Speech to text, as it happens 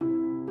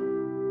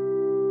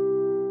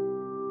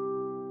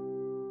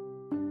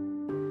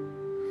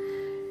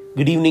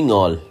Good evening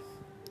all.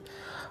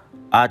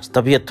 आज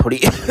तबीयत थोड़ी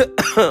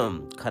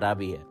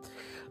ख़राब ही है।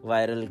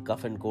 वायरल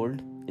कफ एंड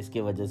कोल्ड,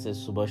 इसके वजह से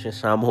सुबह से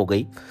शाम हो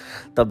गई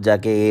तब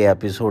जाके ये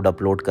एपिसोड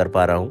अपलोड कर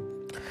पा रहा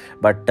हूँ।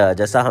 बट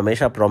जैसा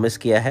हमेशा प्रॉमिस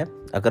किया है,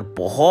 अगर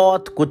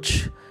बहुत कुछ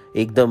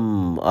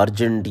एकदम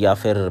अर्जेंट या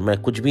फिर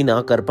मैं कुछ भी ना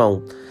कर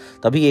पाऊँ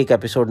तभी एक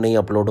एपिसोड नहीं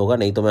अपलोड होगा,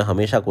 नहीं तो मैं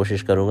हमेशा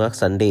कोशिश करूँगा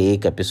संडे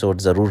एक एपिसोड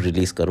ज़रूर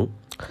रिलीज़ करूँ।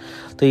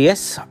 तो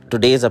yes,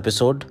 today's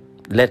episode,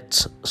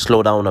 let's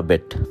slow down a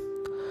bit.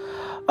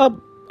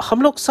 अब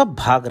हम लोग सब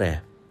भाग रहे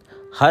हैं,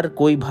 हर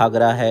कोई भाग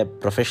रहा है,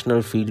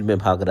 प्रोफेशनल फील्ड में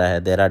भाग रहा है।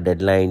 There are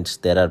deadlines,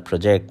 there are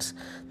projects,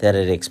 there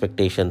our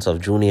expectations of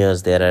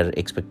juniors, there our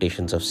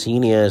expectations of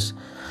seniors.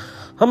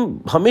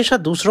 हम हमेशा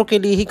दूसरों के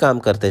लिए ही काम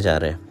करते जा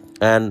रहे हैं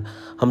एंड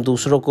हम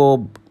दूसरों को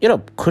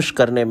खुश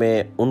करने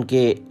में,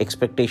 उनके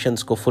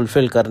एक्सपेक्टेशंस को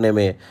फुलफिल करने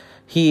में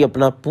ही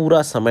अपना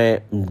पूरा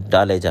समय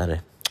डाले जा रहे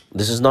हैं।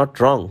 This is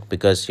not wrong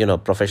because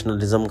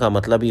professionalism का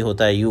मतलब ही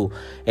होता है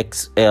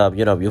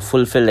यू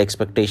फुलफिल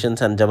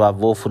एक्सपेक्टेशंस, एंड जब आप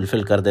वो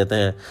फुलफिल कर देते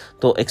हैं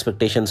तो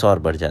एक्सपेक्टेशंस और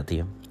बढ़ जाती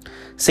है।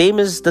 Same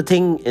is the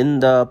thing in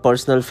the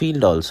personal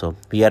field also.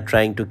 We are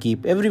trying to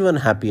keep everyone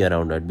happy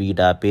around us, be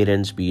it our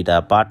parents, be it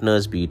our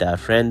partners, be it our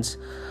friends.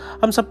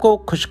 हम सबको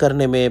खुश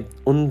करने में,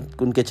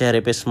 उनके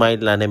चेहरे पे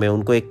स्माइल लाने में,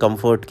 उनको एक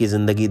कंफर्ट की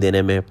ज़िंदगी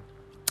देने में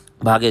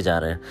भागे जा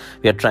रहे हैं।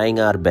 We are trying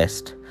our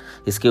best.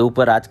 इसके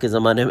ऊपर आज के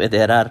ज़माने में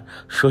देयर आर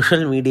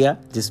सोशल मीडिया,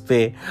 जिस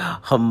पे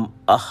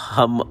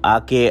हम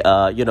आके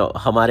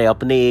हमारे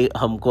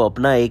हमको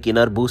अपना एक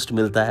इनर बूस्ट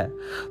मिलता है,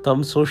 तो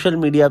हम सोशल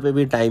मीडिया पे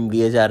भी टाइम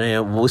दिए जा रहे हैं,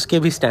 वो उसके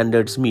भी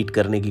स्टैंडर्ड्स मीट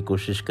करने की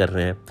कोशिश कर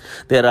रहे हैं।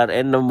 There are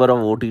N number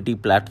of OTT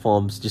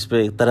platforms जिस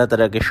पे तरह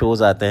तरह के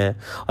शोज़ आते हैं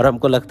और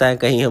हमको लगता है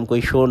कहीं हम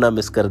कोई शो ना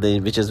मिस कर दें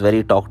which is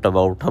very talked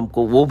about,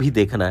 हमको वो भी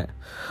देखना है।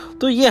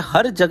 तो ये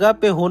हर जगह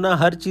पे होना,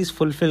 हर चीज़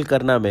फुलफ़िल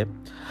करना में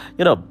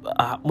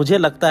मुझे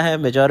लगता है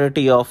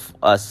मेजॉरिटी ऑफ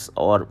अस,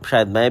 और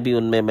शायद मैं भी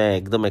उनमें, मैं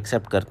एकदम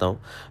एक्सेप्ट करता हूँ,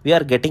 we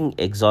are getting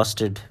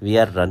exhausted, we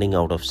are running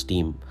out of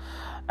steam.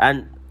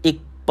 And एक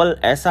पल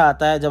ऐसा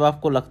आता है जब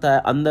आपको लगता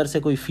है अंदर से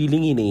कोई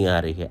फीलिंग ही नहीं आ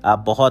रही है,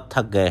 आप बहुत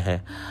थक गए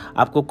हैं,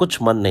 आपको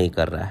कुछ मन नहीं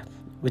कर रहा है,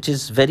 विच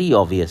इज़ वेरी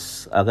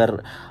ऑब्वियस। अगर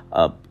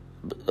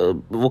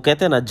वो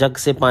कहते हैं ना, जग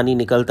से पानी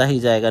निकलता ही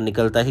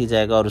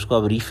जाएगा और उसको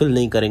आप रिफ़िल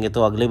नहीं करेंगे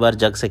तो अगली बार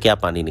जग से क्या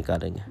पानी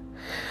निकालेंगे।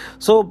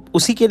 सो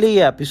उसी के लिए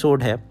ये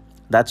एपिसोड है।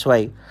 That's why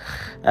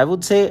I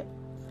would say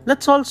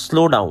let's all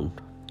slow down.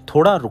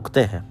 थोड़ा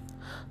रुकते हैं,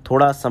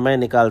 थोड़ा समय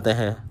निकालते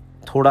हैं,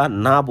 थोड़ा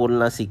ना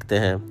बोलना सीखते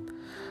हैं,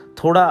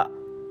 थोड़ा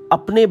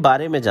अपने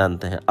बारे में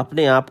जानते हैं,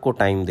 अपने आप को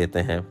टाइम देते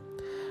हैं,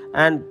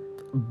 and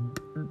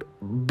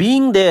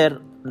being there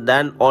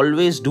than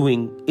always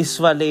doing, इस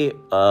वाले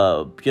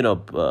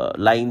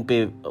लाइन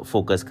पे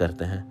फोकस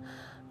करते हैं।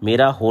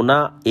 मेरा होना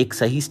एक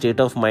सही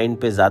स्टेट ऑफ माइंड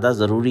पे ज़्यादा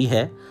ज़रूरी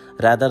है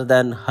rather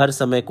than हर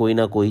समय कोई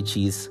ना कोई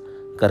चीज़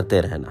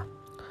करते रहना।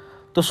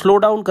 तो स्लो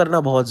डाउन करना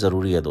बहुत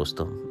ज़रूरी है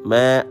दोस्तों।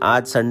 मैं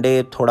आज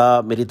संडे,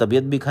 थोड़ा मेरी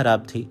तबीयत भी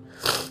ख़राब थी,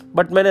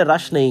 बट मैंने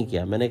रश नहीं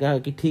किया। मैंने कहा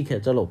कि ठीक है,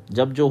 चलो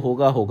जब जो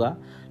होगा होगा,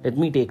 let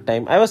me take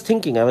time. I was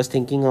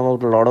thinking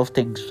about lot of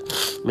things.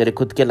 मेरे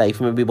खुद के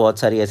लाइफ में भी बहुत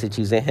सारी ऐसी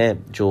चीज़ें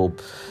हैं जो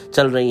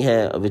चल रही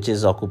हैं which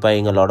is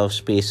occupying a lot of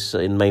space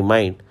in my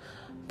mind,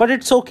 but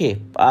it's okay.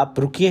 आप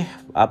रुकिए,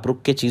 आप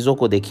रुक के चीज़ों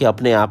को देखिए,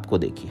 अपने आप को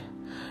देखिए।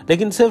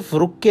 लेकिन सिर्फ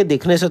रुक के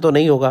देखने से तो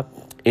नहीं होगा,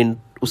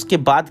 उसके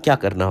बाद क्या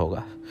करना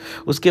होगा,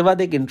 उसके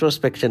बाद एक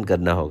इंट्रोस्पेक्शन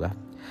करना होगा।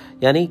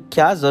 यानी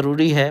क्या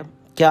ज़रूरी है,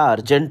 क्या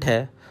अर्जेंट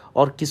है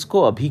और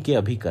किसको अभी के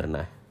अभी करना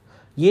है।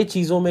 ये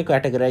चीज़ों में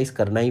कैटेगराइज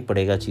करना ही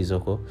पड़ेगा चीज़ों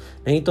को,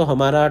 नहीं तो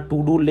हमारा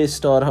टू डू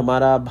लिस्ट और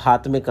हमारा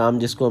हाथ में काम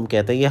जिसको हम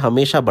कहते हैं, ये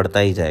हमेशा बढ़ता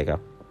ही जाएगा,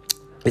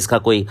 इसका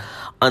कोई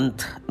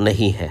अंत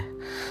नहीं है।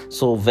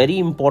 So very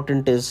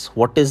important is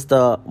what is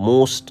the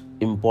most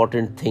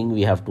important thing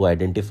we have to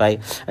identify.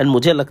 And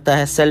मुझे लगता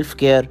है self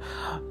care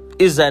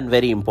is a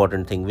very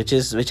important thing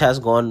which has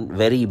gone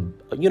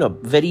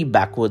very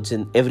backwards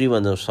in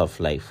everyone's of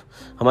life.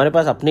 हमारे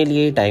पास अपने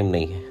लिए ही time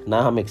नहीं है, ना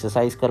हम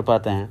एक्सरसाइज कर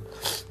पाते हैं,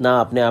 ना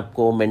अपने आप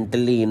को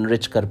मेंटली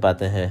इनरिच कर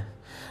पाते हैं,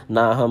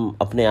 ना हम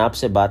अपने आप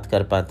से बात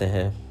कर पाते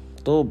हैं।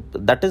 तो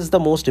that is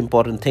the most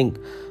important thing.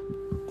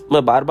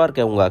 मैं बार बार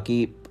कहूँगा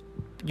कि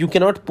you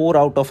can not pour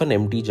out of an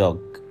empty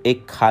jug.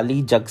 एक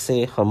खाली जग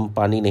से हम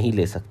पानी नहीं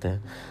ले सकते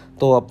हैं।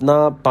 तो अपना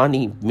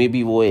पानी में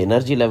भी वो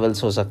एनर्जी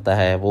लेवल्स हो सकता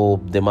है, वो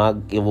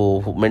दिमाग के,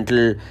 वो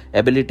मेंटल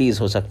एबिलिटीज़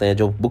हो सकते हैं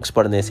जो बुक्स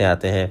पढ़ने से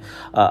आते हैं,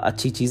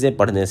 अच्छी चीज़ें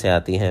पढ़ने से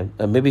आती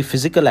हैं, मे बी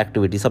फिज़िकल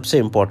एक्टिविटी सबसे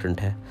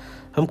इम्पॉर्टेंट है।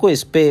 हमको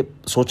इस पे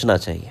सोचना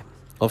चाहिए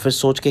और फिर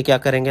सोच के क्या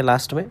करेंगे,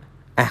 लास्ट में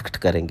एक्ट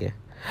करेंगे,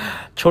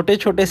 छोटे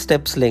छोटे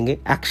स्टेप्स लेंगे,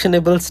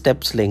 एक्शनेबल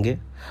स्टेप्स लेंगे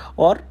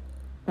और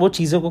वो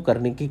चीज़ों को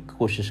करने की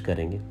कोशिश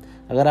करेंगे।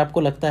 अगर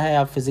आपको लगता है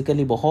आप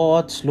फिज़िकली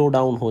बहुत स्लो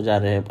डाउन हो जा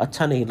रहे हैं,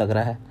 अच्छा नहीं लग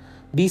रहा है,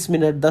 20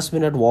 मिनट 10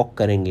 मिनट वॉक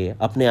करेंगे,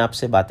 अपने आप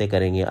से बातें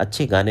करेंगे,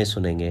 अच्छे गाने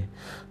सुनेंगे,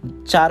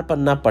 4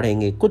 पन्ना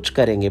पढ़ेंगे, कुछ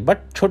करेंगे, बट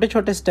छोटे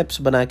छोटे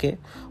स्टेप्स बना के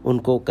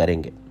उनको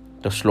करेंगे।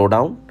 तो slow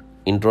down,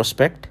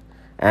 introspect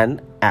and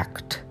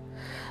act.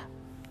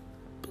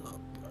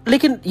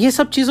 लेकिन ये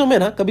सब चीज़ों में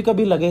ना कभी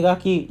कभी लगेगा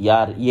कि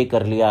यार ये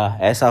कर लिया,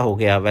 ऐसा हो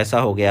गया, वैसा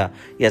हो गया,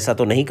 ऐसा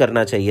तो नहीं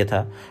करना चाहिए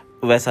था,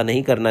 वैसा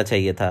नहीं करना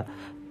चाहिए था।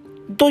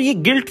 तो ये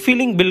गिल्ट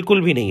फीलिंग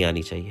बिल्कुल भी नहीं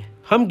आनी चाहिए।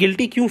 हम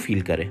गिल्टी क्यों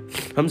फील करें?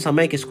 हम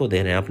समय किसको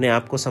दे रहे हैं? अपने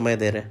आप को समय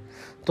दे रहे हैं,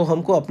 तो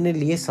हमको अपने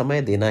लिए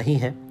समय देना ही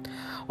है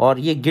और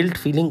ये गिल्ट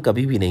फीलिंग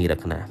कभी भी नहीं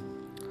रखना है।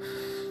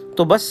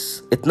 तो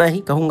बस इतना ही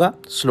कहूँगा,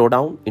 slow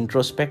down,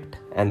 introspect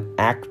and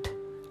act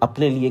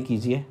अपने लिए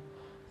कीजिए।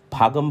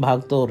 भागम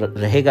भाग तो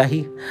रहेगा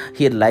ही,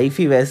 ये लाइफ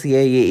ही वैसी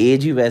है, ये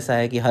एज ही वैसा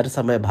है कि हर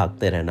समय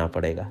भागते रहना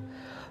पड़ेगा।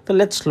 तो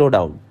लेट्स स्लो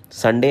डाउन।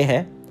 संडे है,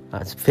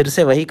 आज फिर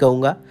से वही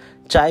कहूँगा,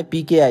 चाय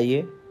पी के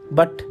आइए,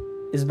 बट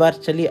इस बार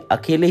चलिए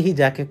अकेले ही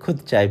जाके खुद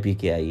चाय पी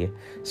के आइए।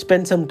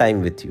 Spend some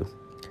time with you,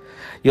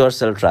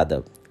 yourself rather,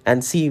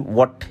 and see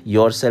what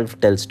yourself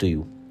tells to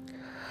you.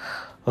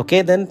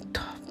 Okay then,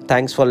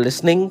 thanks for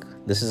listening.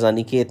 This is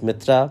Aniket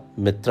Mitra.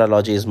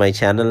 Mitralogy is my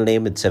channel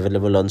name. It's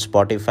available on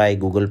Spotify,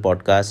 Google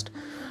Podcast.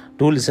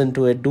 Do listen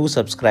to it, do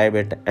subscribe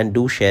it, and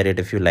do share it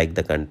if you like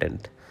the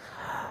content.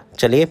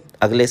 चलिए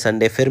अगले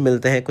Sunday फिर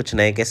मिलते हैं कुछ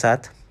नए के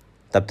साथ।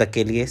 तब तक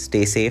के लिए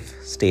stay safe,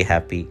 stay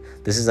happy.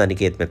 This is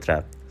Aniket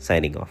Mitra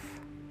signing off.